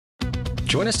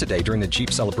Join us today during the Jeep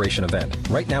Celebration event.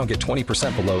 Right now, get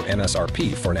 20% below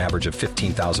MSRP for an average of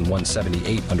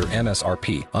 $15,178 under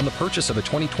MSRP on the purchase of a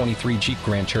 2023 Jeep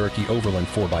Grand Cherokee Overland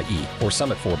 4xE or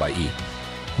Summit 4xE.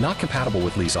 Not compatible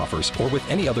with lease offers or with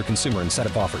any other consumer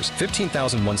incentive offers.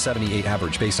 $15,178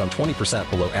 average based on 20%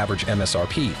 below average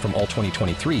MSRP from all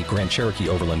 2023 Grand Cherokee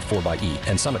Overland 4xE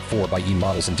and Summit 4xE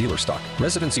models in dealer stock.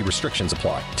 Residency restrictions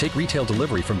apply. Take retail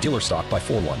delivery from dealer stock by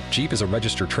 4/1. Jeep is a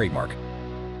registered trademark.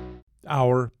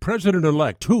 Our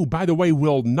president-elect, who, by the way,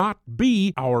 will not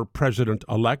be our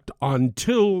president-elect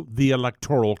until the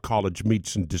Electoral College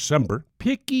meets in December.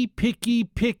 Picky, picky,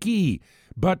 picky.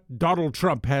 But Donald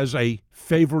Trump has a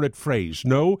favorite phrase.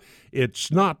 No,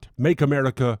 it's not "Make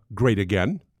America Great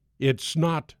Again." It's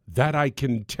not "That I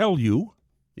Can Tell You."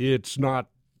 It's not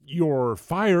 "You're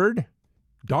fired."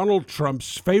 Donald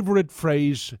Trump's favorite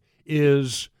phrase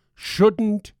is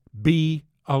 "shouldn't be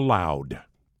allowed."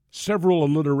 Several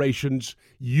alliterations.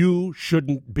 You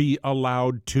shouldn't be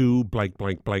allowed to blank,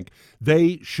 blank, blank.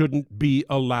 They shouldn't be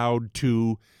allowed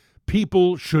to.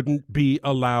 People shouldn't be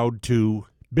allowed to.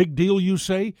 Big deal, you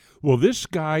say? Well, this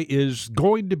guy is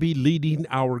going to be leading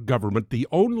our government, the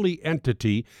only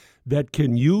entity that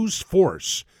can use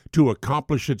force to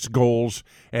accomplish its goals,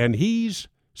 and he's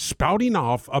spouting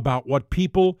off about what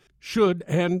people should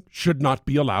and should not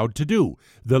be allowed to do.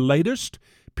 The latest,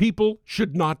 people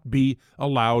should not be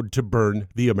allowed to burn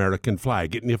the American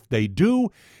flag. And if they do,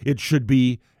 it should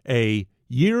be a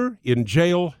year in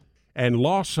jail and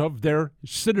loss of their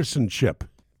citizenship.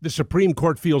 The Supreme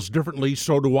Court feels differently,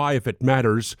 so do I if it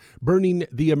matters. Burning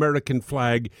the American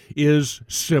flag is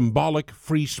symbolic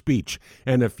free speech.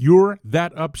 And if you're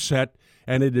that upset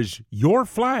and it is your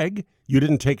flag, you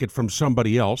didn't take it from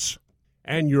somebody else,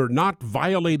 and you're not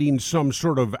violating some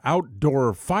sort of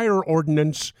outdoor fire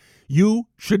ordinance, you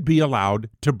should be allowed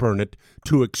to burn it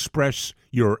to express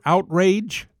your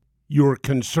outrage, your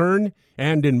concern,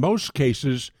 and in most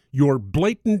cases, your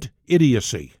blatant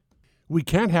idiocy. We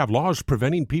can't have laws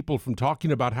preventing people from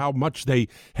talking about how much they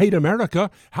hate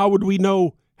America. How would we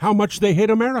know how much they hate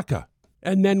America?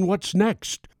 And then what's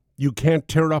next? You can't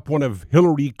tear up one of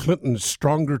Hillary Clinton's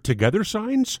Stronger Together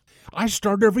signs? I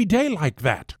start every day like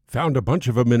that. Found a bunch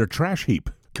of them in a trash heap.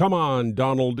 Come on,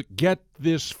 Donald, get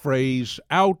this phrase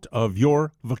out of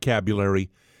your vocabulary.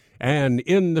 And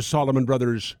in the Solomon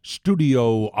Brothers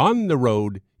studio on the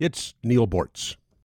road, it's Neil Bortz.